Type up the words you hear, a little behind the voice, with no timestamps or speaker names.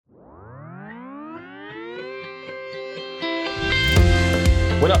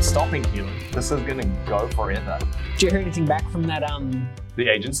not stopping healing. This is gonna go forever. Did you hear anything back from that? The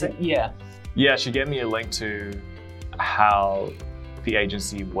agency? Yeah. Yeah, she gave me a link to how the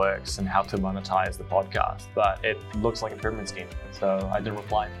agency works and how to monetize the podcast, but it looks like a pyramid scheme, so I didn't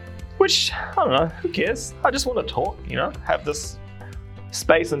reply. Which, I don't know, who cares? I just want to talk, have this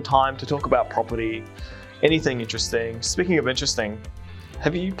space and time to talk about property, anything interesting. Speaking of interesting,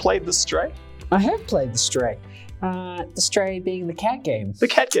 have you played The Stray? I have played The Stray. The Stray being the cat game. The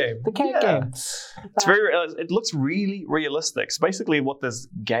cat game. The cat game. It's it looks really realistic. So basically what this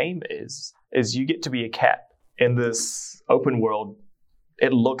game is you get to be a cat in this open world.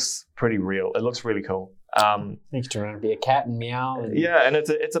 It looks pretty real. It looks really cool. You get to run and be a cat and meow. Yeah, and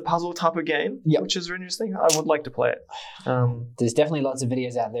it's a puzzle type of game, yep. Which is really interesting. I would like to play it. There's definitely lots of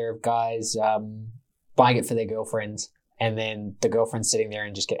videos out there of guys buying it for their girlfriends, and then the girlfriend's sitting there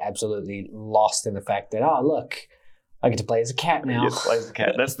and just get absolutely lost in the fact that, oh, look, I get to play as a cat now. You get to play as a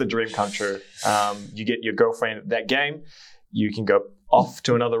cat. That's the dream come true. You get your girlfriend that game. You can go off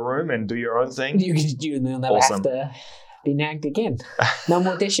to another room and do your own thing. You will never have to be nagged again. No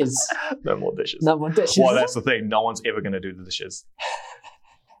more dishes. No more dishes. No more dishes. Well, that's the thing. No one's ever going to do the dishes.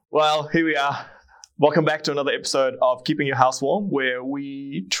 Well, here we are. Welcome back to another episode of Keeping Your House Warm, where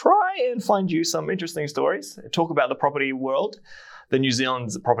we try and find you some interesting stories, talk about the property world, the New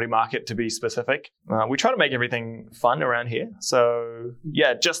Zealand's property market to be specific. We try to make everything fun around here. So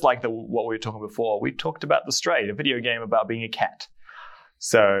yeah, just like what we were talking before, we talked about The Stray, a video game about being a cat.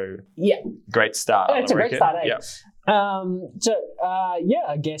 So yeah, great start. It's a great start, eh? Yeah. I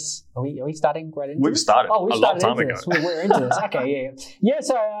guess are we starting right into We've this? started a long time ago. We're into this. Okay, yeah.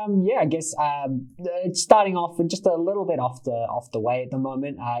 So I guess it's starting off and just a little bit off the way at the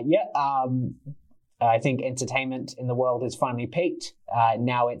moment. I think entertainment in the world has finally peaked.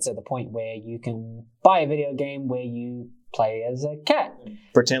 Now it's at the point where you can buy a video game where you play as a cat.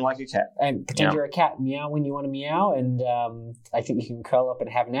 Pretend like a cat. And pretend you're a cat. Meow when you want to meow. And I think you can curl up and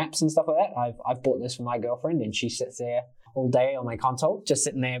have naps and stuff like that. I've bought this for my girlfriend, and she sits there all day on my console, just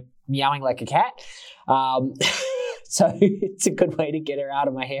sitting there meowing like a cat. So it's a good way to get her out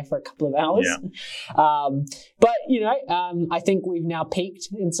of my hair for a couple of hours. Yeah. I think we've now peaked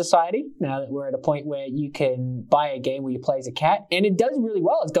in society now that we're at a point where you can buy a game where you play as a cat, and it does really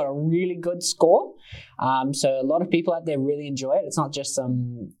well. It's got a really good score. So a lot of people out there really enjoy it. It's not just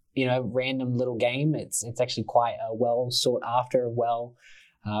some, random little game. It's actually quite a well sought after,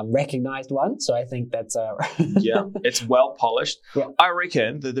 recognized one. So I think that's yeah, it's well polished. Yeah. I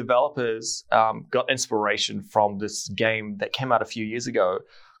reckon the developers got inspiration from this game that came out a few years ago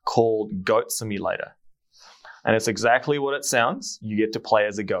called Goat Simulator. And it's exactly what it sounds. You get to play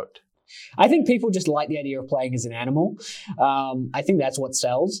as a goat. I think people just like the idea of playing as an animal. I think that's what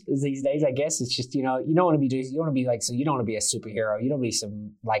sells these days, I guess. It's just, you don't want to be you don't want to be a superhero. You don't want to be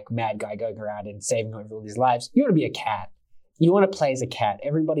some mad guy going around and saving everybody's lives. You want to be a cat. You want to play as a cat.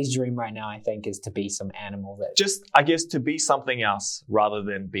 Everybody's dream right now, I think, is to be some animal that... Just, I guess, to be something else rather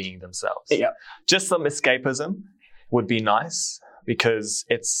than being themselves. Yeah. Just some escapism would be nice because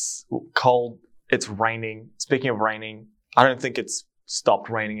it's cold, it's raining. Speaking of raining, I don't think it's stopped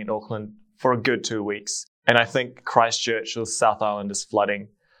raining in Auckland for a good 2 weeks. And I think Christchurch or South Island is flooding,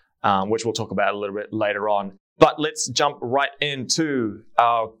 which we'll talk about a little bit later on. But let's jump right into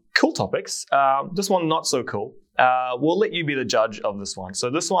our cool topics. This one, not so cool. We'll let you be the judge of this one. So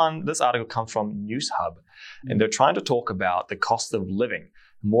this article comes from News Hub, and they're trying to talk about the cost of living,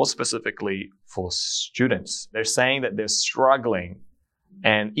 more specifically for students. They're saying that they're struggling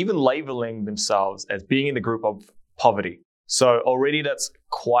and even labeling themselves as being in the group of poverty. So already that's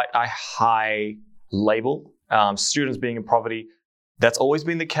quite a high label. Students being in poverty, that's always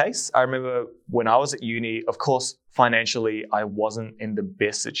been the case. I remember when I was at uni, of course, financially, I wasn't in the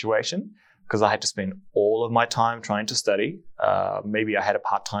best situation, because I had to spend all of my time trying to study. Maybe I had a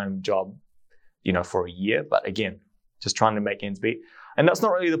part-time job, for a year, but again, just trying to make ends meet. And that's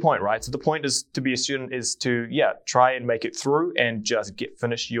not really the point, right? So the point is to be a student is to, try and make it through and just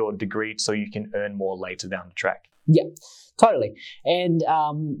finish your degree so you can earn more later down the track. Yeah, totally. And,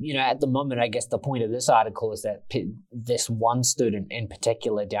 at the moment, I guess the point of this article is that this one student in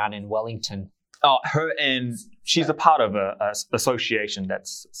particular down in Wellington, she's a part of a association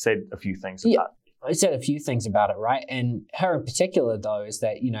that's said a few things about it. I said a few things about it, right? And her in particular, though, is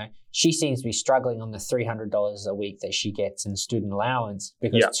that, she seems to be struggling on the $300 a week that she gets in student allowance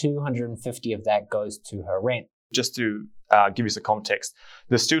because $250 of that goes to her rent. Just to give you some context,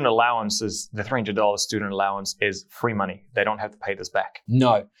 the student allowance the $300 student allowance is free money. They don't have to pay this back.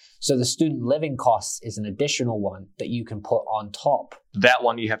 No. So the student living costs is an additional one that you can put on top. That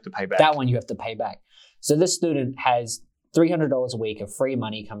one you have to pay back. So this student has $300 a week of free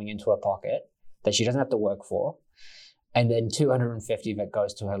money coming into her pocket that she doesn't have to work for, and then $250 of it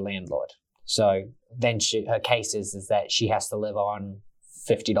goes to her landlord. So then her case is that she has to live on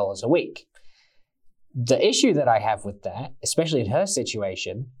 $50 a week. The issue that I have with that, especially in her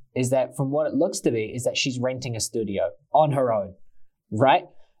situation, is that from what it looks to be, is that she's renting a studio on her own, right?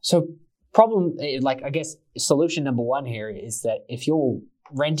 So I guess solution number one here is that if you're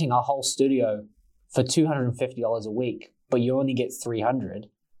renting a whole studio for $250 a week, but you only get $300,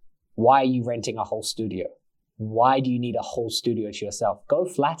 why are you renting a whole studio? Why do you need a whole studio to yourself? Go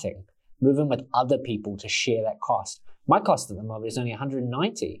flatting. Move in with other people to share that cost. My cost at the moment is only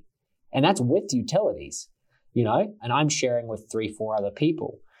 $190, and that's with utilities, and I'm sharing with 3-4 other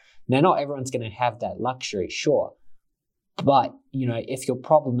people. Now, not everyone's going to have that luxury, sure. But, if your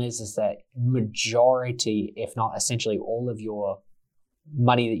problem is that majority, if not essentially all of your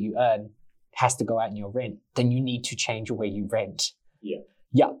money that you earn has to go out in your rent, then you need to change where you rent.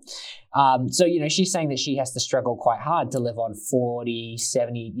 Yeah. So, she's saying that she has to struggle quite hard to live on $40,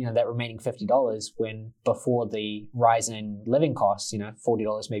 $70, that remaining $50 when before the rise in living costs,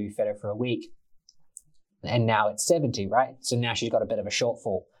 $40 maybe better for a week. And now it's $70, right? So now she's got a bit of a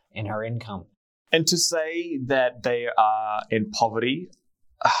shortfall in her income. And to say that they are in poverty,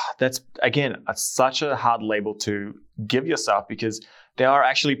 that's, again, such a hard label to give yourself, because there are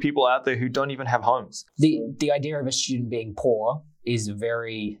actually people out there who don't even have homes. The idea of a student being poor is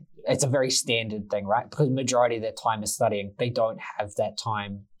it's a very standard thing, right? Because the majority of their time is studying. They don't have that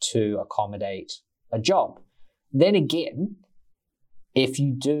time to accommodate a job. Then again, if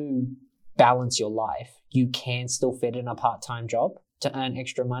you do balance your life, you can still fit in a part-time job to earn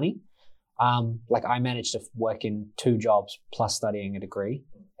extra money. Like I managed to work in 2 jobs plus studying a degree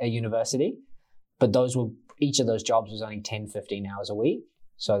at university, but each of those jobs was only 10, 15 hours a week.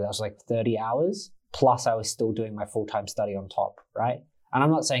 So that was like 30 hours. Plus I was still doing my full-time study on top, right? And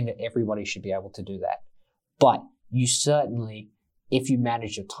I'm not saying that everybody should be able to do that, but you certainly, if you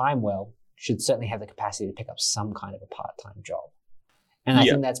manage your time well, should certainly have the capacity to pick up some kind of a part-time job. And I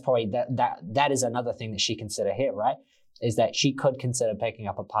think that's probably, that is another thing that she consider here, right? Is that she could consider picking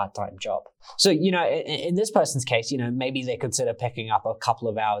up a part-time job. So, in this person's case, maybe they consider picking up a couple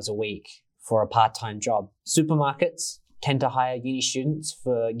of hours a week for a part-time job. Supermarkets tend to hire uni students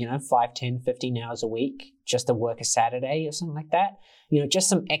for, 5, 10, 15 hours a week just to work a Saturday or something like that. Just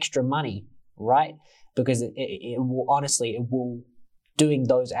some extra money, right? Because it will doing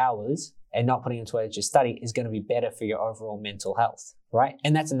those hours and not putting into it just study is going to be better for your overall mental health, right?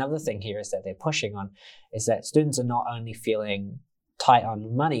 And that's another thing here is that they're pushing on, is that students are not only feeling tight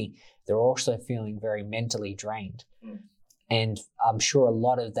on money, they're also feeling very mentally drained. And I'm sure a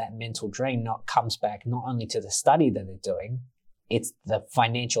lot of that mental drain comes back not only to the study that they're doing, it's the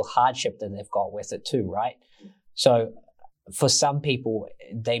financial hardship that they've got with it too, right? So for some people,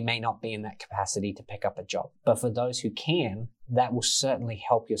 they may not be in that capacity to pick up a job. But for those who can, that will certainly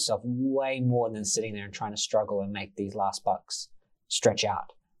help yourself way more than sitting there and trying to struggle and make these last bucks stretch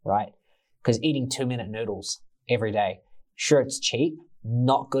out, right? Because eating 2-minute noodles every day, sure, it's cheap,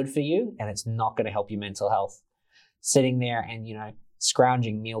 not good for you, and it's not going to help your mental health. Sitting there and,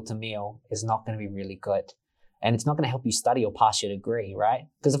 scrounging meal to meal is not going to be really good. And it's not going to help you study or pass your degree, right?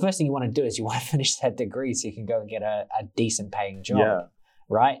 Because the first thing you want to do is you want to finish that degree so you can go and get a decent paying job,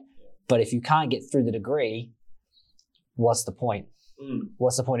 right? But if you can't get through the degree, what's the point?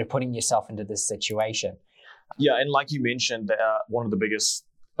 What's the point of putting yourself into this situation? Yeah, and like you mentioned, one of the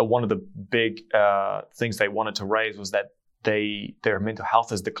big things they wanted to raise was that their mental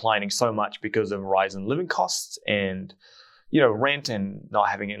health is declining so much because of rise in living costs and, rent and not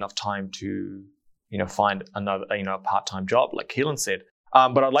having enough time to, find another, a part-time job, like Keelan said.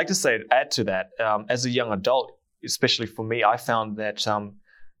 But I'd like to add to that, as a young adult, especially for me, I found that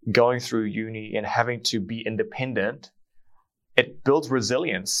going through uni and having to be independent, it builds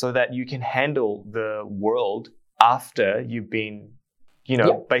resilience so that you can handle the world after you've been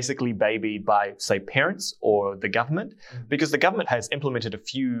basically babied by, say, parents or the government, because the government has implemented a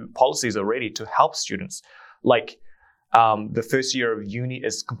few policies already to help students. Like the first year of uni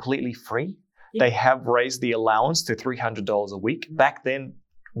is completely free. They have raised the allowance to $300 a week. Back then,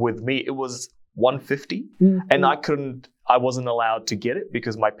 with me, it was $150, and I wasn't allowed to get it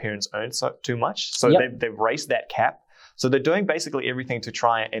because my parents earned too much. So they've raised that cap. So they're doing basically everything to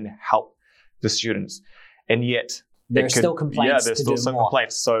try and help the students, and yet there's still complaints. Yeah, there's still some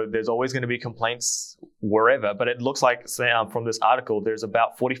complaints. So there's always going to be complaints wherever. But it looks like, from this article, there's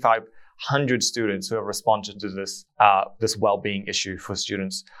about 4,500 students who have responded to this well-being issue for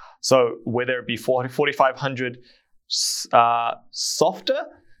students. So whether it be 4,500 softer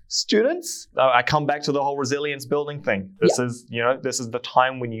students, I come back to the whole resilience building thing. This is the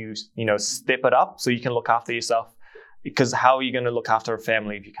time when you step it up so you can look after yourself. Because how are you going to look after a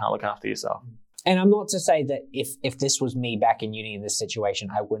family if you can't look after yourself? And I'm not to say that if this was me back in uni in this situation,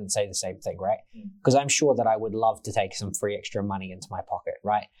 I wouldn't say the same thing, right? Because I'm sure that I would love to take some free extra money into my pocket,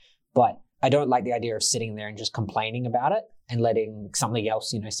 right? But I don't like the idea of sitting there and just complaining about it and letting somebody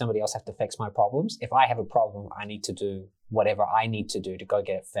else have to fix my problems. If I have a problem, I need to do whatever I need to do to go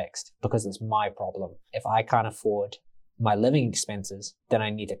get it fixed because it's my problem. If I can't afford my living expenses, then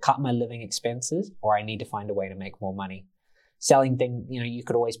I need to cut my living expenses or I need to find a way to make more money. Selling things, you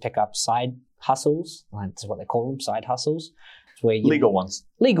could always pick up side hustles. That's what they call them, side hustles. It's where legal ones,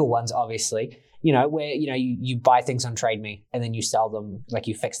 obviously. Where you buy things on Trade Me and then you sell them, like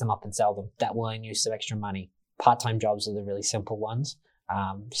you fix them up and sell them. That will earn you some extra money. Part-time jobs are the really simple ones.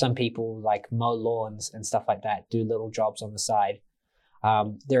 Some people like mow lawns and stuff like that, do little jobs on the side.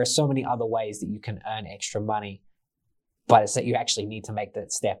 There are so many other ways that you can earn extra money, but it's that you actually need to make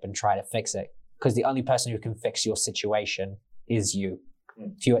that step and try to fix it. Because the only person who can fix your situation is you.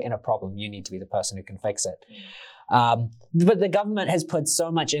 If you're in a problem, you need to be the person who can fix it. But the government has put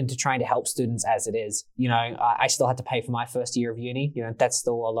so much into trying to help students as it is. I still had to pay for my first year of uni. That's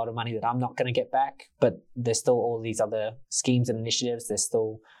still a lot of money that I'm not going to get back. But there's still all these other schemes and initiatives. There's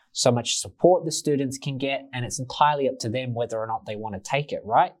still so much support the students can get, and it's entirely up to them whether or not they want to take it,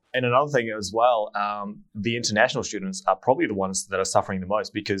 right? And another thing as well, the international students are probably the ones that are suffering the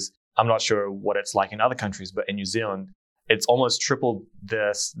most because I'm not sure what it's like in other countries, but in New Zealand, it's almost tripled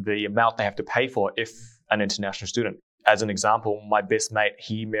the amount they have to pay for if an international student. As an example, my best mate,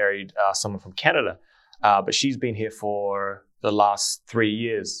 he married someone from Canada, but she's been here for the last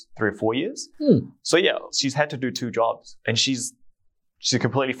 3 or 4 years. So yeah, she's had to do 2 jobs, and she's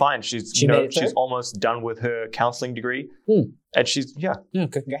completely fine. She's almost done with her counseling degree, and she's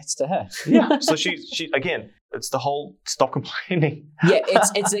congrats to her. So she again. It's the whole stop complaining.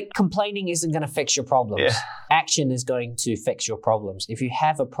 It's that complaining isn't going to fix your problems. Yeah. Action is going to fix your problems. If you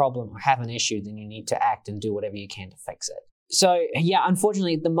have a problem or have an issue, then you need to act and do whatever you can to fix it. So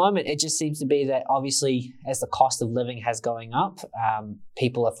unfortunately at the moment, it just seems to be that obviously as the cost of living has going up,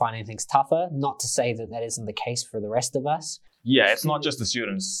 people are finding things tougher. Not to say that isn't the case for the rest of us. Yeah, it's not just the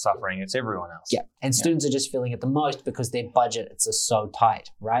students suffering, it's everyone else. Yeah, and students are just feeling it the most because their budget is just so tight,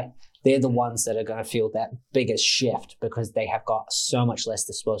 right? They're the ones that are going to feel that biggest shift because they have got so much less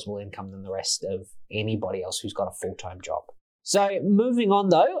disposable income than the rest of anybody else who's got a full-time job. So moving on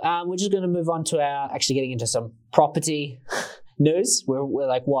though, we're just going to move on to actually getting into some property news. We're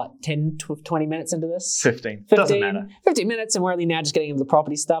like, 10, 20 minutes into this? 15. Doesn't matter. 15 minutes, and we're only now just getting into the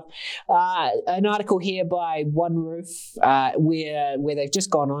property stuff. An article here by One Roof where they've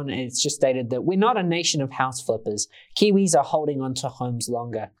just gone on, and it's just stated that we're not a nation of house flippers. Kiwis are holding on to homes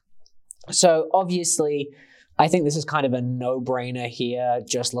longer. So obviously, I think this is kind of a no-brainer here,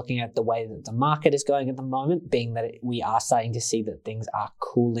 just looking at the way that the market is going at the moment, being that we are starting to see that things are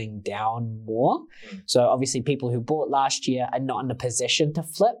cooling down more. So obviously people who bought last year are not in a position to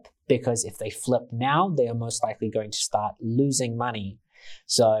flip, because if they flip now, they are most likely going to start losing money.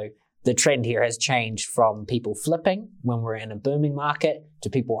 So the trend here has changed from people flipping when we're in a booming market to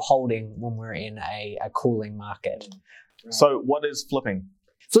people holding when we're in a cooling market. So what is flipping?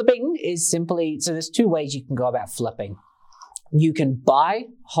 Flipping is simply, so there's 2 ways you can go about flipping. You can buy,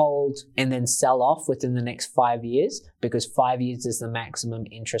 hold, and then sell off within the next 5 years, because 5 years is the maximum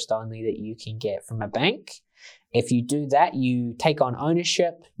interest only that you can get from a bank. If you do that, you take on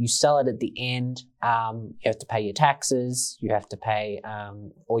ownership, you sell it at the end, you have to pay your taxes, you have to pay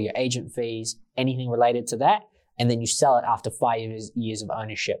all your agent fees, anything related to that, and then you sell it after 5 years of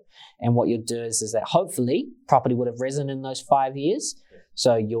ownership. And what you'll do is that hopefully property would have risen in those 5 years.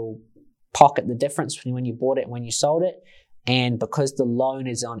 So you'll pocket the difference between when you bought it and when you sold it. And because the loan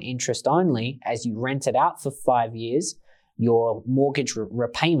is on interest only, as you rent it out for 5 years, your mortgage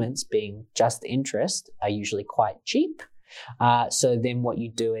repayments, being just interest, are usually quite cheap. So then what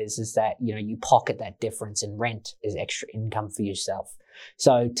you do is that, you pocket that difference in rent as extra income for yourself.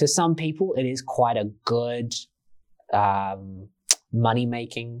 So to some people, it is quite a good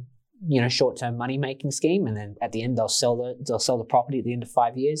money-making, short-term money-making scheme, and then at the end they'll sell the property at the end of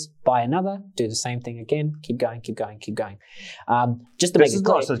 5 years, buy another, do the same thing again, keep going. Just to make it clear. This is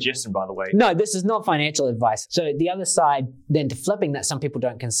not a suggestion, by the way. No, this is not financial advice. So the other side then to flipping that some people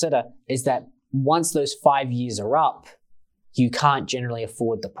don't consider is that once those 5 years are up, you can't generally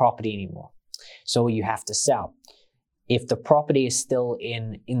afford the property anymore, so you have to sell. If the property is still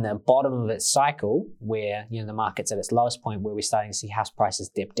in the bottom of its cycle, where the market's at its lowest point, where we're starting to see house prices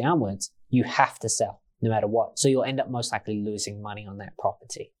dip downwards, you have to sell. no matter what. So you'll end up most likely losing money on that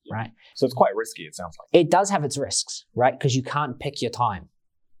property, right? So it's quite risky, it sounds like. It does have its risks, right? Because you can't pick your time.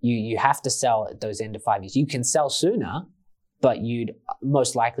 You have to sell at those end of 5 years. You can sell sooner, but you'd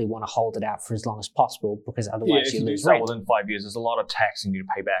most likely want to hold it out for as long as possible because otherwise you lose rent. Within 5 years, there's a lot of tax you need to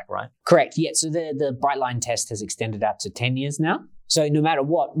pay back, right? Correct. Yeah. So the bright line test has extended out to 10 years now. So no matter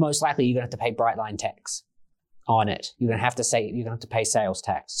what, most likely you're going to have to pay bright line tax on it. You're going to have to pay sales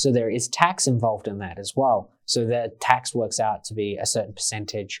tax. So there is tax involved in that as well. So the tax works out to be a certain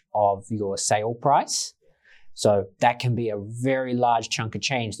percentage of your sale price. So that can be a very large chunk of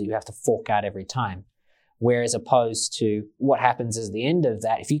change that you have to fork out every time. Whereas opposed to what happens is the end of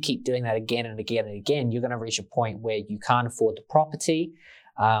that, if you keep doing that again and again and again, you're going to reach a point where you can't afford the property.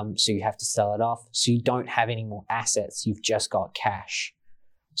 So you have to sell it off. So you don't have any more assets. You've just got cash.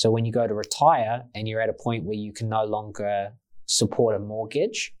 So when you go to retire and you're at a point where you can no longer support a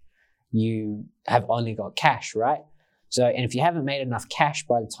mortgage, you have only got cash, right? So, and if you haven't made enough cash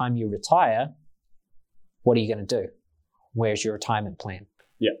by the time you retire, what are you going to do? Where's your retirement plan?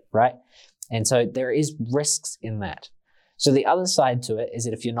 Yeah. Right? And so there is risks in that. So the other side to it is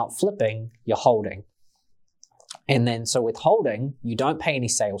that if you're not flipping, you're holding. And then so with holding, you don't pay any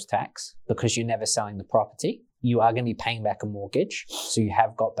sales tax because you're never selling the property. You are going to be paying back a mortgage. So you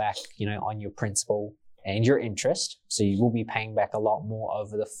have got back, on your principal and your interest. So you will be paying back a lot more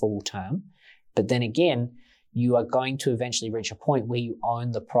over the full term. But then again, you are going to eventually reach a point where you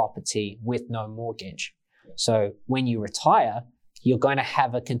own the property with no mortgage. So when you retire, you're going to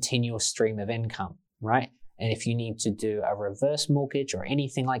have a continuous stream of income, right? And if you need to do a reverse mortgage or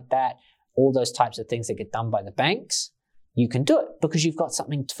anything like that, all those types of things that get done by the banks, you can do it because you've got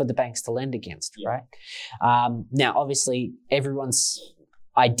something for the banks to lend against, right? Now, obviously, everyone's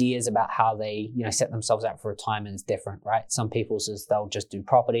ideas about how they, set themselves up for retirement is different, right? Some people says they'll just do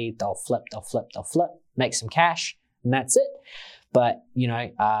property, they'll flip, make some cash, and that's it. But,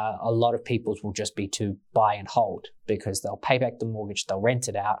 a lot of people's will just be to buy and hold because they'll pay back the mortgage, they'll rent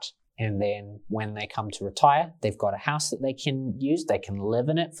it out. And then when they come to retire, they've got a house that they can use. They can live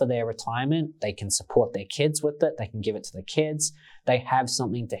in it for their retirement. They can support their kids with it. They can give it to the kids. They have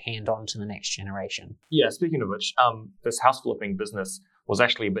something to hand on to the next generation. Yeah, speaking of which, this house flipping business was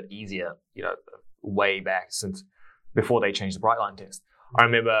actually a bit easier, way back since before they changed the bright line test. I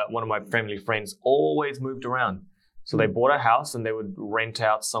remember one of my family friends always moved around. So they bought a house and they would rent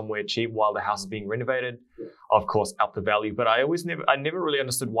out somewhere cheap while the house is being renovated, of course, up the value. But I never really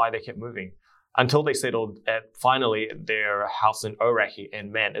understood why they kept moving until they settled at finally their house in Oraki.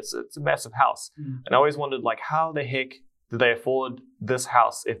 And man, it's a massive house. And I always wondered, how the heck did they afford this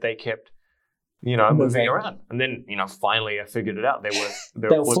house if they kept, moving around? And then, finally I figured it out. They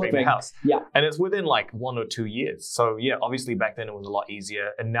were flipping the house. Yeah. And it's within 1 or 2 years. So yeah, obviously back then it was a lot easier.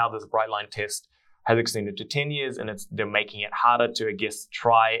 And now this bright line test has extended to 10 years and they're making it harder to, I guess,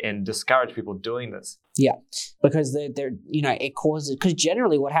 try and discourage people doing this. Yeah, because it causes, because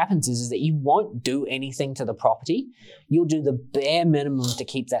generally what happens is that you won't do anything to the property. You'll do the bare minimum to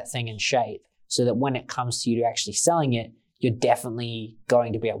keep that thing in shape so that when it comes to you actually selling it, you're definitely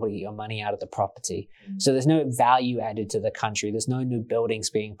going to be able to get your money out of the property. So there's no value added to the country. There's no new buildings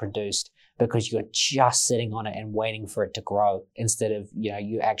being produced because you're just sitting on it and waiting for it to grow instead of,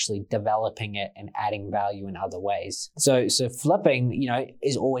 you actually developing it and adding value in other ways. So flipping,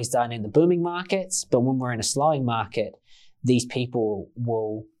 is always done in the booming markets, but when we're in a slowing market, these people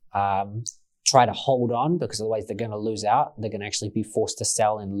will try to hold on because otherwise they're going to lose out. They're going to actually be forced to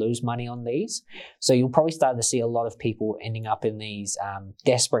sell and lose money on these. So you'll probably start to see a lot of people ending up in these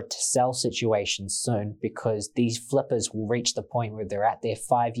desperate to sell situations soon because these flippers will reach the point where they're at their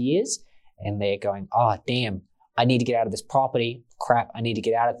 5 years and they're going, oh, damn, I need to get out of this property. Crap, I need to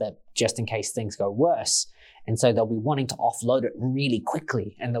get out of that just in case things go worse. And so they'll be wanting to offload it really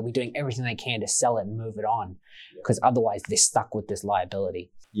quickly and they'll be doing everything they can to sell it and move it on because otherwise they're stuck with this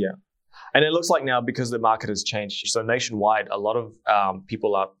liability. Yeah. And it looks like now because the market has changed, so nationwide, a lot of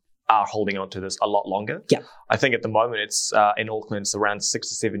people are holding on to this a lot longer. Yeah. I think at the moment it's in Auckland, it's around 6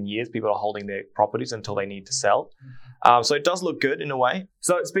 to 7 years people are holding their properties until they need to sell. So it does look good in a way.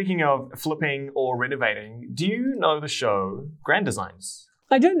 So speaking of flipping or renovating, do you know the show Grand Designs?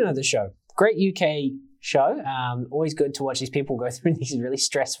 I do know the show. Great UK show. Always good to watch these people go through these really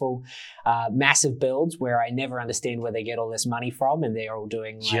stressful, massive builds where I never understand where they get all this money from and they're all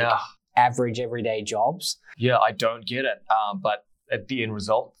doing average everyday jobs. Yeah, I don't get it. But at the end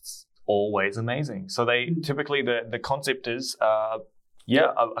result, it's always amazing. So they typically, the concept is, a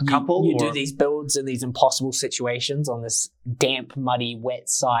couple. You do these builds in these impossible situations on this damp, muddy, wet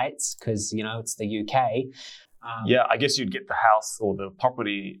sites because, it's the UK. Yeah, I guess you'd get the house or the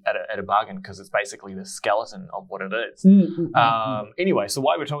property at a bargain because it's basically the skeleton of what it is. Anyway, so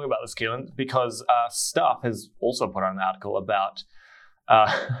why we're talking about this, Keelan? Because Stuff has also put out an article about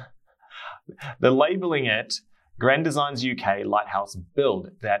they're labeling it Grand Designs UK lighthouse build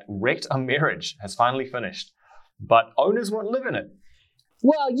that wrecked a marriage has finally finished, but owners won't live in it.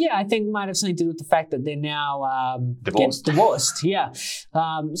 Well, yeah, I think it might have something to do with the fact that they're now divorced. Yeah.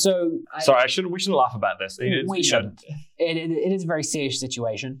 Sorry, we shouldn't laugh about this. We shouldn't. It is a very serious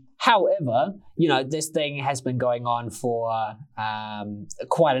situation. However, this thing has been going on for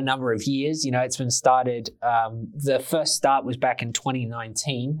quite a number of years. It's been started. The first start was back in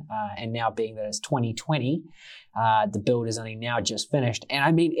 2019, and now being that it's 2020, the build is only now just finished. And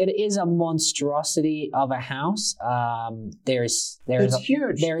I mean, it is a monstrosity of a house. It's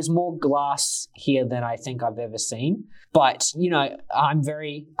huge. There is more glass here than I think I've ever seen. But, I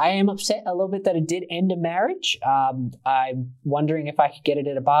am upset a little bit that it did end a marriage. I'm wondering if I could get it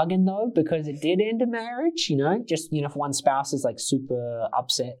at a bargain, though, because it did end a marriage, just, if one spouse is like super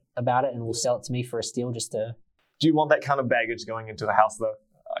upset about it and will sell it to me for a steal just to... Do you want that kind of baggage going into the house, though?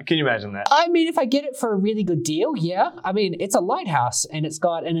 Can you imagine that? I mean, if I get it for a really good deal, yeah. I mean, it's a lighthouse and it's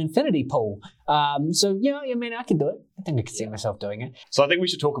got an infinity pool. So, I can do it. I think I can see myself doing it. So I think we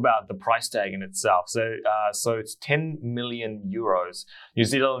should talk about the price tag in itself. So it's 10 million euros. New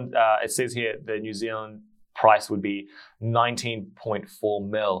Zealand, it says here the New Zealand price would be 19.4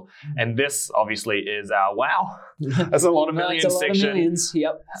 mil. And this obviously is wow. That's a lot of millions it's a section. Lot of millions,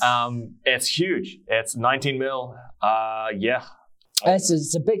 yep. It's huge. It's 19 mil. Yeah.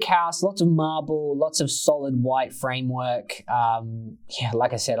 It's a big house, lots of marble, lots of solid white framework.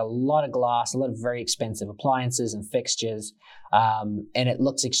 Like I said, a lot of glass, a lot of very expensive appliances and fixtures. And it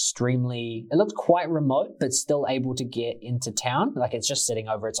looks quite remote, but still able to get into town. Like it's just sitting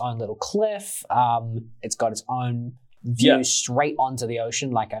over its own little cliff. It's got its own view straight onto the ocean.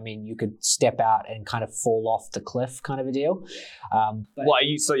 Like, I mean, you could step out and kind of fall off the cliff kind of a deal.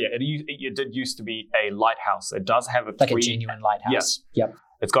 It did used to be a lighthouse. It does have a genuine lighthouse. Yeah. Yep.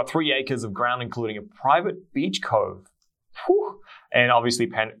 It's got 3 acres of ground, including a private beach cove. Whew. And obviously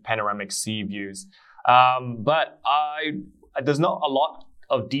panoramic sea views. But there's not a lot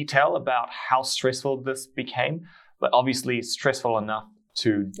of detail about how stressful this became, but obviously stressful enough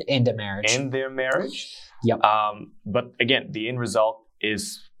to end their marriage. Yep. But again, the end result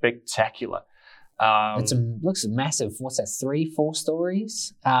is spectacular. It looks massive. What's that? 3-4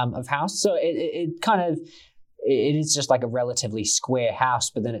 stories of house. So it is just like a relatively square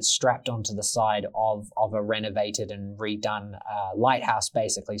house, but then it's strapped onto the side of a renovated and redone lighthouse,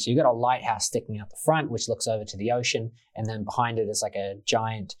 basically. So you've got a lighthouse sticking out the front, which looks over to the ocean, and then behind it is like a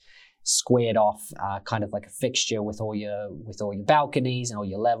giant squared off kind of like a fixture with all your balconies and all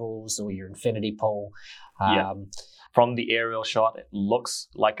your levels, all your infinity pool. From the aerial shot, it looks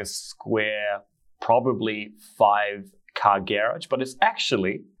like a square, probably 5-car garage, but it's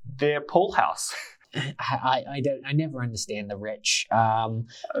actually their pool house. I never understand the rich. I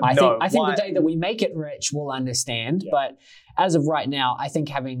think the day that we make it rich, we'll understand. Yeah. But as of right now, I think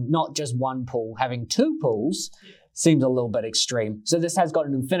having not just one pool, having 2 pools seems a little bit extreme. So this has got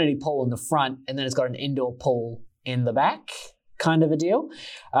an infinity pool in the front, and then it's got an indoor pool in the back, kind of a deal.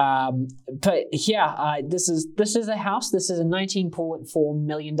 But yeah, this is a house. This is a $19.4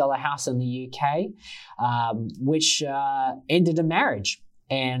 million house in the UK, which ended a marriage.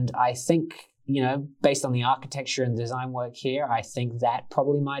 And I think, based on the architecture and design work here, I think that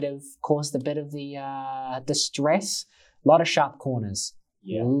probably might have caused a bit of the stress. A lot of sharp corners.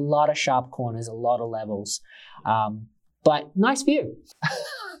 Yeah. A lot of sharp corners, a lot of levels. But nice view.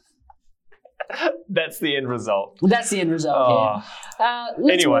 That's the end result. That's the end result here.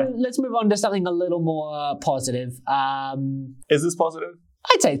 Let's move on to something a little more positive. Is this positive?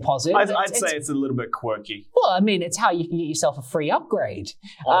 I'd say it's positive. I'd say it's a little bit quirky. Well, I mean, it's how you can get yourself a free upgrade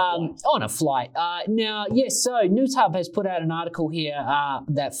on a flight. So News Hub has put out an article here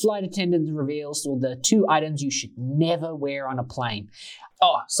that flight attendants reveals the 2 items you should never wear on a plane.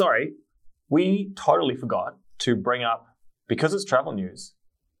 Oh, sorry. We totally forgot to bring up, because it's travel news.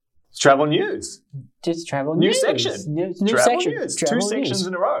 It's travel news. Just travel news. New section. New travel section. News. Travel 2 sections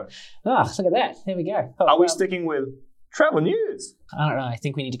in a row. Oh, look at that. There we go. Are we sticking with travel news? I don't know. I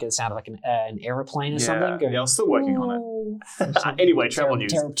think we need to get the sound of like an airplane or something. Yeah, I'm still working on it. Anyway, travel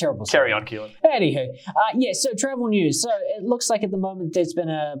news. Terrible. Carry on, Keelan. Anywho, so travel news. So it looks like at the moment there's been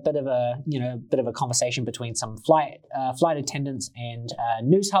a bit of a conversation between some flight attendants and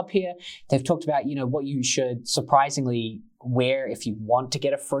News Hub here. They've talked about what you should surprisingly wear if you want to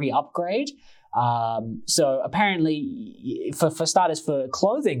get a free upgrade So apparently, for starters, for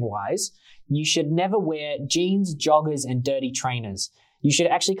clothing wise, you should never wear jeans, joggers, and dirty trainers. You should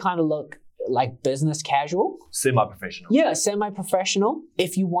actually kind of look like business casual. Semi-professional. Yeah, semi-professional.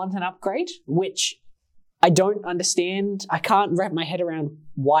 If you want an upgrade, which I don't understand. I can't wrap my head around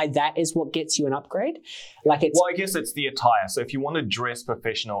why that is what gets you an upgrade. Well, I guess it's the attire. So if you want to dress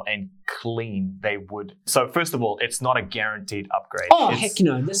professional and clean, they would. So first of all, it's not a guaranteed upgrade. Oh, heck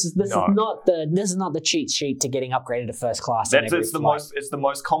no! This is not the cheat sheet to getting upgraded to first class. It's the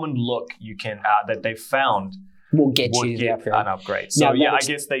most common look you can that they've found will get you an upgrade. So I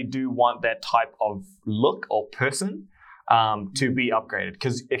guess they do want that type of look or person to be upgraded.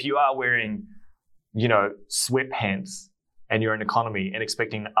 Because if you are wearing sweatpants and you're in economy and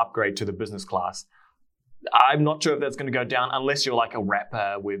expecting an upgrade to the business class, I'm not sure if that's going to go down unless you're like a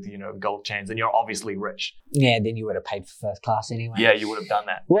rapper with, gold chains and you're obviously rich. Yeah, then you would have paid for first class anyway. Yeah, you would have done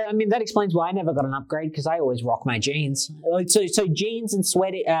that. Well, I mean, that explains why I never got an upgrade because I always rock my jeans. So jeans and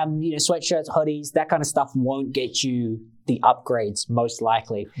sweatshirts, hoodies, that kind of stuff won't get you the upgrades most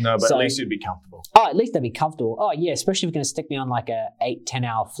likely. No, but at least you'd be comfortable. Oh, at least they'd be comfortable. Oh, yeah, especially if you're going to stick me on like a 8-10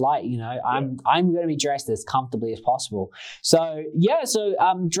 hour flight, I'm going to be dressed as comfortably as possible. So,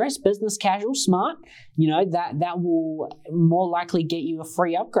 dress business casual, smart, that will more likely get you a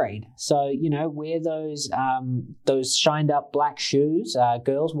free upgrade. So, wear those shined up black shoes.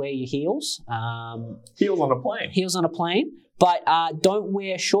 Girls, wear your heels. Heels on a plane. Heels on a plane. But don't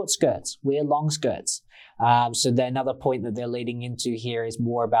wear short skirts. Wear long skirts. So another point that they're leading into here is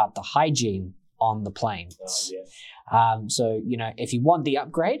more about the hygiene on the plane. So, if you want the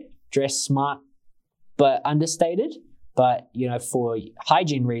upgrade, dress smart but understated. But, for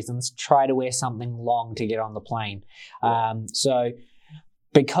hygiene reasons, try to wear something long to get on the plane. So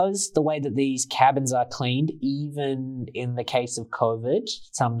because the way that these cabins are cleaned, even in the case of COVID,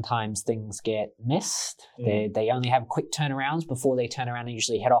 sometimes things get missed. They only have quick turnarounds before they turn around and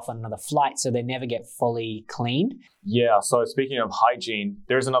usually head off on another flight, so they never get fully cleaned. Yeah, so speaking of hygiene,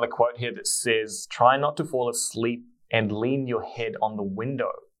 there's another quote here that says, try not to fall asleep and lean your head on the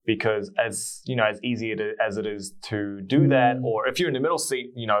window. Because as easy as it is to do that, or if you're in the middle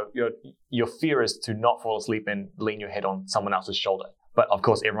seat, your fear is to not fall asleep and lean your head on someone else's shoulder. But of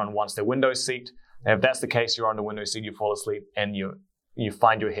course, everyone wants their window seat. And if that's the case, you're on the window seat, you fall asleep, and you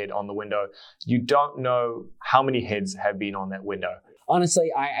find your head on the window. You don't know how many heads have been on that window.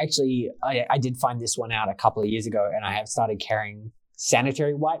 Honestly, I did find this one out a couple of years ago, and I have started carrying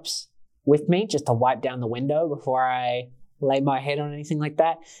sanitary wipes with me just to wipe down the window before I lay my head on anything like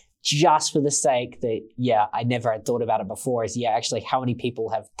that. Just for the sake that, I never had thought about it before, is actually how many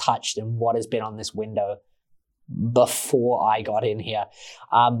people have touched and what has been on this window before I got in here.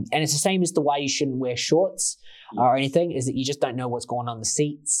 And it's the same as the why you shouldn't wear shorts or anything, is that you just don't know what's going on the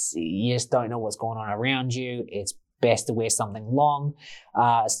seats. You just don't know what's going on around you. It's best to wear something long.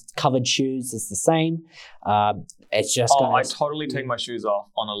 Covered shoes is the same. It's just I totally take my shoes off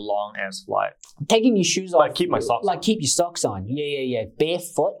on a long ass flight. Taking your shoes off. Like keep my socks on. Keep your socks on. Yeah.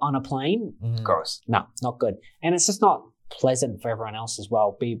 Barefoot on a plane. Gross. No, not good. And it's just not pleasant for everyone else as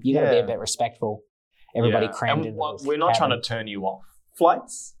well. You got to be a bit respectful. Everybody crammed into this we're not trying to turn you off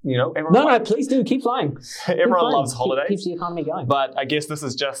flights. Everyone no, please do. Keep flying. Everyone loves holidays. Keeps the economy going. But I guess this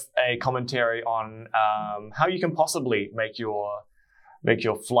is just a commentary on how you can possibly make your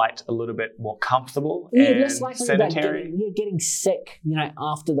flight a little bit more comfortable and less likely sanitary. Getting sick,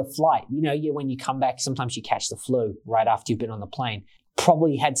 after the flight. When you come back, sometimes you catch the flu right after you've been on the plane.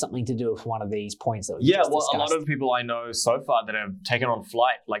 Probably had something to do with one of these points that we just discussed. A lot of people I know so far that have taken on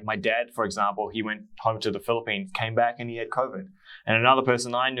flight, like my dad, for example, he went home to the Philippines, came back and he had COVID. And another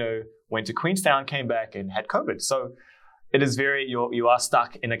person I know went to Queenstown, came back and had COVID. So it is you are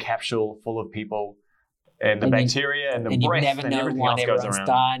stuck in a capsule full of people and the bacteria and the breath and everything else goes around.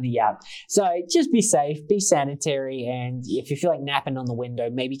 Done. Yeah. So just be safe, be sanitary, and if you feel like napping on the window,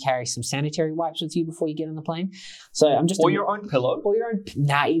 maybe carry some sanitary wipes with you before you get on the plane. So your own pillow. Or your own.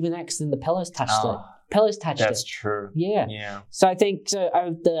 Nah, even X, then the pillows touched it. Pillows touched it. That's true. Yeah. So I think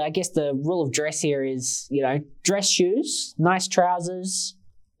I guess the rule of dress here is dress shoes, nice trousers,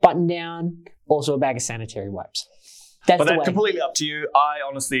 button down, also a bag of sanitary wipes. That's completely up to you. I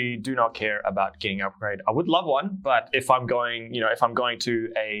honestly do not care about getting an upgrade. I would love one, but if I'm going to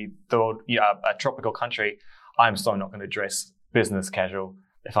a tropical country, I'm so not going to dress business casual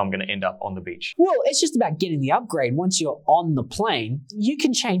if I'm going to end up on the beach. Well, it's just about getting the upgrade. Once you're on the plane, you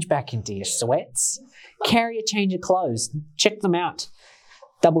can change back into your sweats, carry a change of clothes, check them out.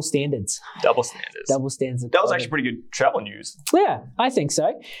 Double standards. That was actually pretty good travel news. Yeah, I think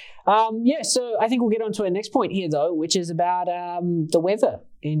so. So I think we'll get on to our next point here, though, which is about the weather.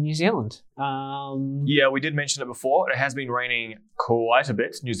 in New Zealand. Yeah, we did mention it before. It has been raining quite a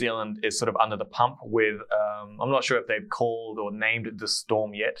bit. New Zealand is sort of under the pump with, I'm not sure if they've called or named it the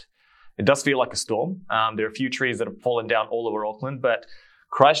storm yet. It does feel like a storm. There are a few trees that have fallen down all over Auckland, but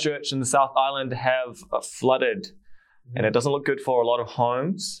Christchurch and the South Island have flooded, and it doesn't look good for a lot of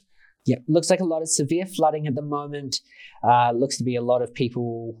homes. Yeah, looks like a lot of severe flooding at the moment. Looks to be a lot of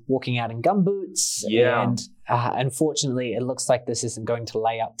people walking out in gumboots. Yeah. And unfortunately, it looks like this isn't going to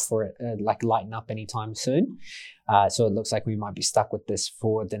lighten up anytime soon. So it looks like we might be stuck with this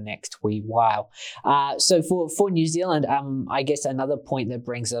for the next wee while. So for New Zealand, I guess another point that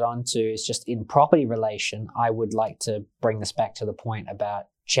brings it on to is just in property relation. I would like to bring this back to the point about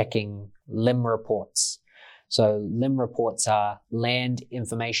checking LIM reports. So LIM reports are land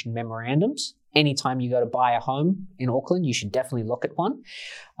information memorandums. Anytime you go to buy a home in Auckland, you should definitely look at one.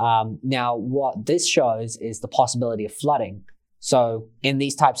 Now, what this shows is the possibility of flooding. So in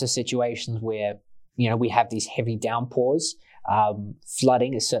these types of situations where, we have these heavy downpours,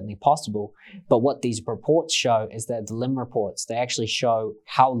 flooding is certainly possible. But what these reports show is that the LIM reports, they actually show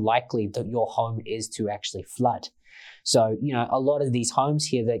how likely that your home is to actually flood. So, a lot of these homes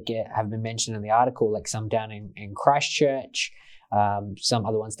here that have been mentioned in the article, like some down in Christchurch, some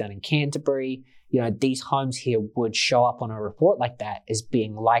other ones down in Canterbury, these homes here would show up on a report like that as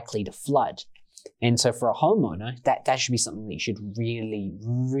being likely to flood. And so for a homeowner, that should be something that you should really,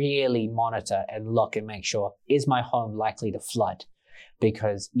 really monitor and look and make sure, is my home likely to flood?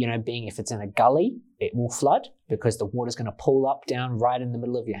 Because, being if it's in a gully, it will flood because the water's going to pull up down right in the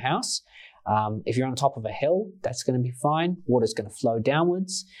middle of your house. If you're on top of a hill, that's going to be fine. Water's going to flow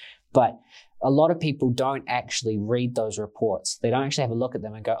downwards. But a lot of people don't actually read those reports. They don't actually have a look at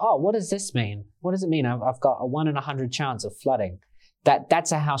them and go, oh, what does this mean? What does it mean? I've got a 1 in 100 chance of flooding.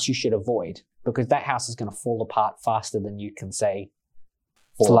 That's a house you should avoid because that house is going to fall apart faster than you can say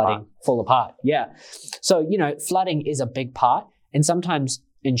fall apart. Yeah. So, flooding is a big part. And sometimes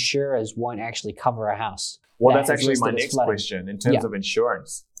insurers won't actually cover a house. Well, that's actually my next question in terms of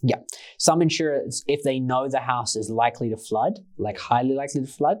insurance. Yeah. Some insurers, if they know the house is likely to flood, like highly likely to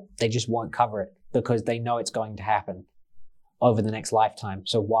flood, they just won't cover it because they know it's going to happen over the next lifetime.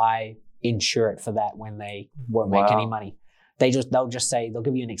 So why insure it for that when they won't make any money? They'll just say, they'll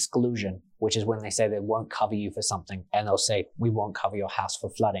give you an exclusion, which is when they say they won't cover you for something. And they'll say, we won't cover your house for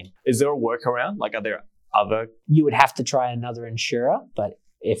flooding. Is there a workaround? Like, are there other? You would have to try another insurer, but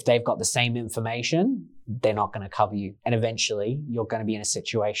if they've got the same information, they're not going to cover you. And eventually, you're going to be in a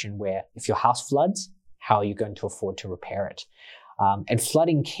situation where if your house floods, how are you going to afford to repair it? And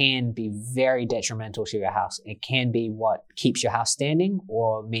flooding can be very detrimental to your house. It can be what keeps your house standing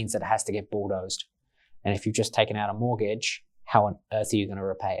or means that it has to get bulldozed. And if you've just taken out a mortgage, how on earth are you going to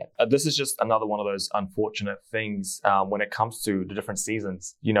repay it? This is just another one of those unfortunate things when it comes to the different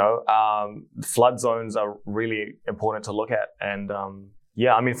seasons. Flood zones are really important to look at. And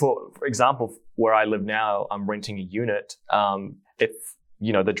for example, where I live now, I'm renting a unit. If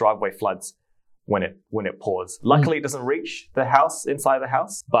the driveway floods when it pours, luckily it doesn't reach the house inside the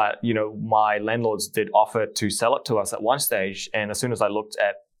house. But my landlords did offer to sell it to us at one stage, and as soon as I looked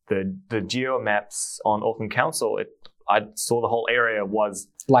at the geo maps on Auckland Council, I saw the whole area was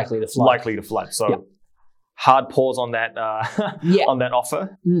likely to flood. So hard pause on that on that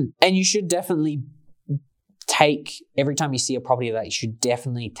offer. And you should definitely every time you see a property that, you should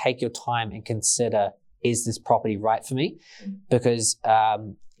definitely take your time and consider, is this property right for me? Because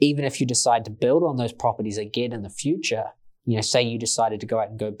even if you decide to build on those properties again in the future, say you decided to go out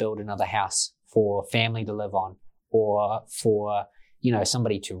and go build another house for family to live on or for,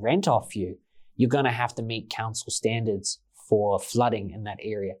 somebody to rent off you, you're going to have to meet council standards for flooding in that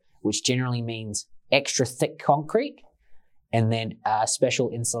area, which generally means extra thick concrete and then special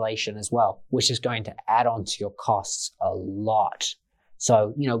insulation as well, which is going to add on to your costs a lot.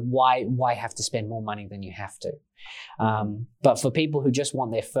 So, why have to spend more money than you have to? But for people who just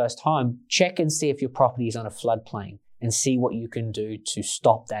want their first home, check and see if your property is on a floodplain and see what you can do to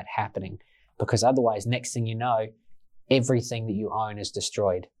stop that happening. Because otherwise, next thing you know, everything that you own is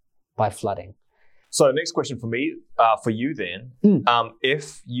destroyed by flooding. So next question for me, for you then,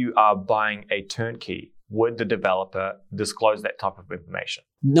 if you are buying a turnkey, would the developer disclose that type of information?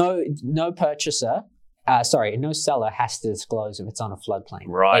 No seller has to disclose if it's on a floodplain.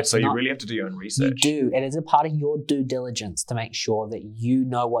 Right, so you really have to do your own research. You do. It is a part of your due diligence to make sure that you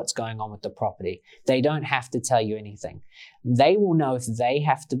know what's going on with the property. They don't have to tell you anything. They will know if they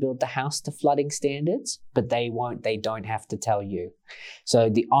have to build the house to flooding standards, but they don't have to tell you. So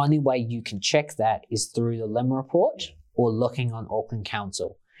the only way you can check that is through the LIM report or looking on Auckland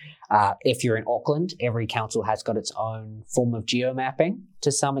Council. If you're in Auckland, every council has got its own form of geomapping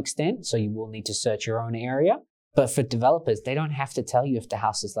to some extent, so you will need to search your own area. But for developers, they don't have to tell you if the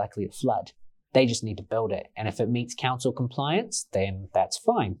house is likely to flood. They just need to build it. And if it meets council compliance, then that's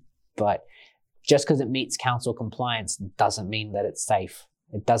fine. But just because it meets council compliance doesn't mean that it's safe.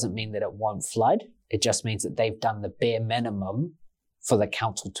 It doesn't mean that it won't flood. It just means that they've done the bare minimum for the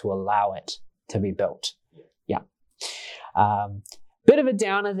council to allow it to be built. Yeah. Bit of a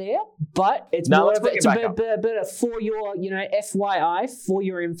downer there, but it's a bit for your, FYI, for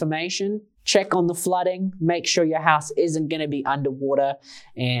your information. Check on the flooding. Make sure your house isn't going to be underwater,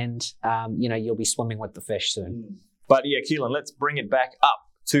 and you'll be swimming with the fish soon. But yeah, Keelan, let's bring it back up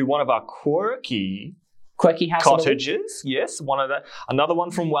to one of our quirky house cottages. Yes, another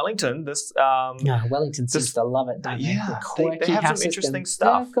one from Wellington. This Wellington seems to love it, don't they? Yeah, they have some interesting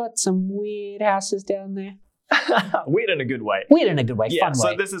stuff. They've got some weird houses down there. Weird in a good way. Yeah, fun so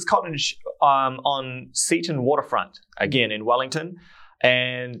way. this is cottage on Seaton Waterfront, again in Wellington.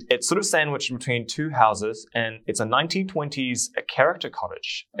 And it's sort of sandwiched between two houses, and it's a 1920s character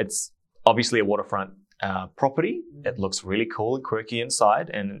cottage. It's obviously a waterfront property. It looks really cool and quirky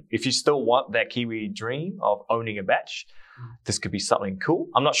inside. And if you still want that Kiwi dream of owning a batch, this could be something cool.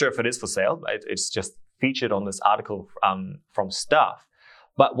 I'm not sure if it is for sale. It's just featured on this article from Stuff.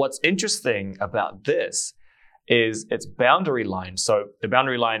 But what's interesting about this is its boundary line. So the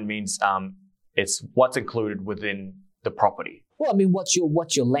boundary line means it's what's included within the property. Well, I mean, what's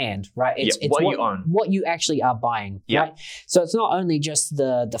your land, right? It's what you own. What you actually are buying, right? So it's not only just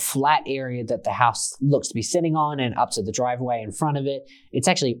the flat area that the house looks to be sitting on and up to the driveway in front of it. It's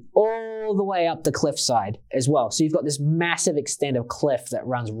actually all the way up the cliffside as well. So you've got this massive extent of cliff that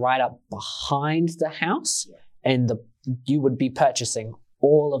runs right up behind the house, and you would be purchasing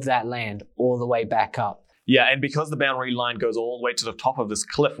all of that land all the way back up. Yeah, and because the boundary line goes all the way to the top of this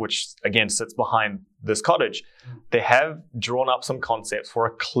cliff, which again sits behind this cottage, they have drawn up some concepts for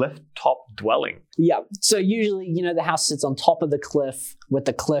a cliff top dwelling. Yeah, so usually, the house sits on top of the cliff with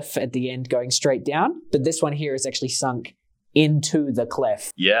the cliff at the end going straight down, but this one here is actually sunk into the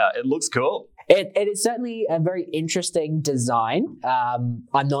cliff. Yeah, it looks cool. It is certainly a very interesting design.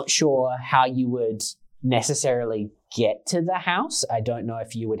 I'm not sure how you would necessarily get to the house. I don't know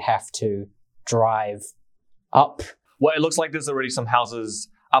if you would have to drive up. Well, it looks like there's already some houses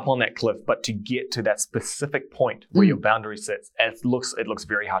up on that cliff, but to get to that specific point where your boundary sits, it looks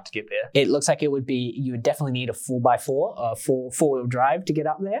very hard to get there. It looks like you would definitely need a 4x4, four-wheel drive to get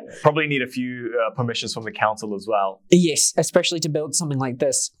up there. Probably need a few permissions from the council as well. Yes, especially to build something like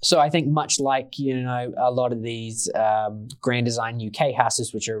this. So I think much like, a lot of these Grand Design UK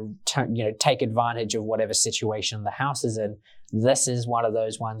houses, which are, take advantage of whatever situation the house is in, this is one of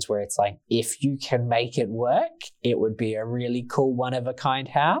those ones where it's like, if you can make it work, it would be a really cool one-of-a-kind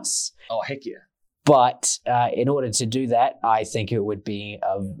house. Oh, heck yeah. But in order to do that, I think it would be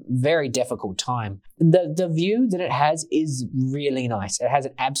a very difficult time. The view that it has is really nice. It has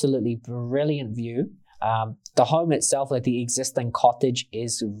an absolutely brilliant view. The home itself, like the existing cottage,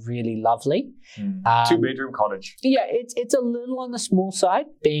 is really lovely. 2-bedroom cottage. Yeah, it's a little on the small side,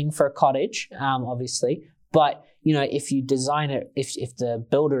 being for a cottage, obviously. But, if you design it, if the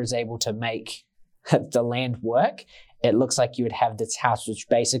builder is able to make the land work, it looks like you would have this house which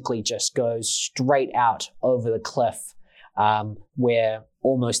basically just goes straight out over the cliff, where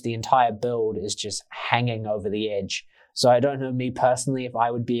almost the entire build is just hanging over the edge. So I don't know, me personally, if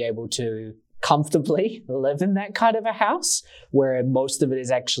I would be able to comfortably live in that kind of a house where most of it is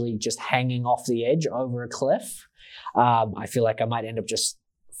actually just hanging off the edge over a cliff. I feel like I might end up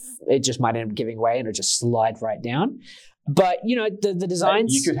it might end up giving way and it'll just slide right down. But, the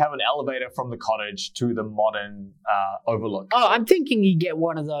designs... You could have an elevator from the cottage to the modern overlook. Oh, I'm thinking you get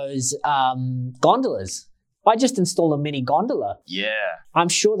one of those gondolas. I just install a mini gondola. Yeah. I'm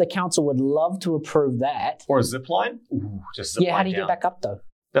sure the council would love to approve that. Or a zip line. Ooh, just zip line how do you down. get back up, though?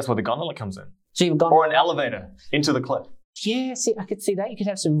 That's where the gondola comes in. So you've gone... Or an elevator into the cliff. Yeah, see, I could see that. You could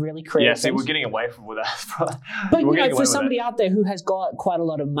have some really creative things. We're getting away with that. But, for somebody out there who has got quite a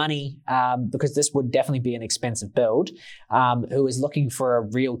lot of money, because this would definitely be an expensive build, who is looking for a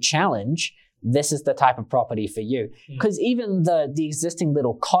real challenge, this is the type of property for you. Because even the existing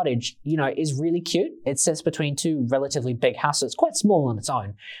little cottage, is really cute. It sits between two relatively big houses. It's quite small on its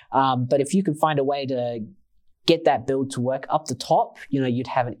own. But if you could find a way to get that build to work up the top, you'd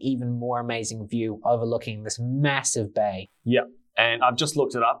have an even more amazing view overlooking this massive bay. Yep. And I've just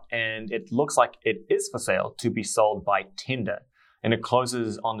looked it up and it looks like it is for sale to be sold by tender. And it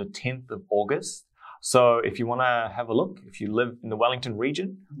closes on the 10th of August. So if you want to have a look, if you live in the Wellington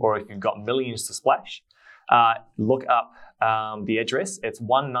region or if you've got millions to splash, look up the address. It's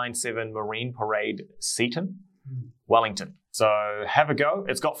 197 Marine Parade, Seaton, Wellington. So have a go.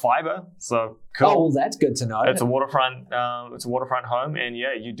 It's got fiber, so cool. Oh, well, that's good to know. It's a waterfront. It's a waterfront home, and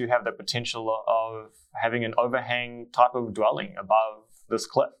yeah, you do have the potential of having an overhang type of dwelling above this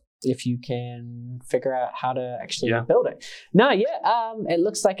cliff. If you can figure out how to actually build it. No, it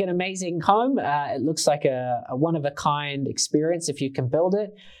looks like an amazing home. It looks like a one-of-a-kind experience if you can build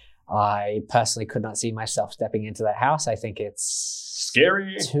it. I personally could not see myself stepping into that house. I think it's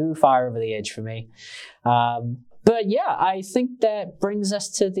scary. Too far over the edge for me. But yeah, I think that brings us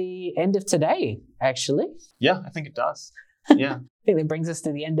to the end of today, actually. Yeah, I think it does. Yeah. I think that brings us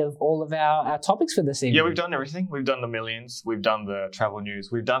to the end of all of our topics for this evening. Yeah, we've done everything. We've done the millions. We've done the travel news.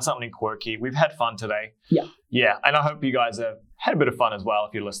 We've done something quirky. We've had fun today. Yeah. Yeah, and I hope you guys have had a bit of fun as well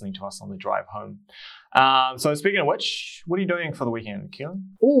if you're listening to us on the drive home. So speaking of which, what are you doing for the weekend, Keelan?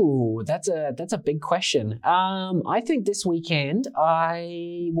 Ooh, that's a big question. I think this weekend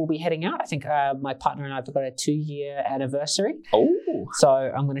I will be heading out. I think my partner and I have got a 2-year anniversary. Oh. So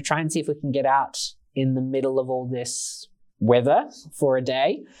I'm going to try and see if we can get out in the middle of all this weather for a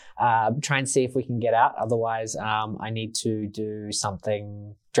day. Try and see if we can get out. Otherwise, I need to do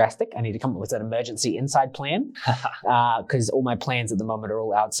something drastic. I need to come up with an emergency inside plan because all my plans at the moment are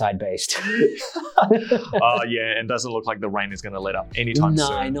all outside based. Yeah, and doesn't look like the rain is going to let up anytime soon.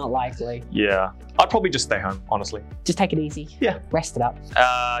 No, not likely. Yeah, I'd probably just stay home, honestly. Just take it easy. Yeah. Rest it up.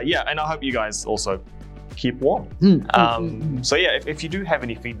 Yeah, and I hope you guys also keep warm. So yeah, if you do have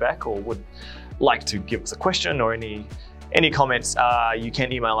any feedback or would like to give us a question or any comments, you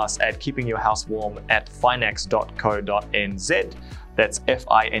can email us at keepingyourhousewarm@finax.co.nz. That's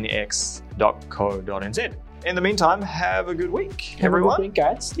FINEX.co.nz. In the meantime, have a good week, everyone. Have a good week,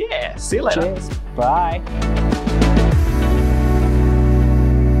 guys. Yeah, see you later. Cheers. Bye.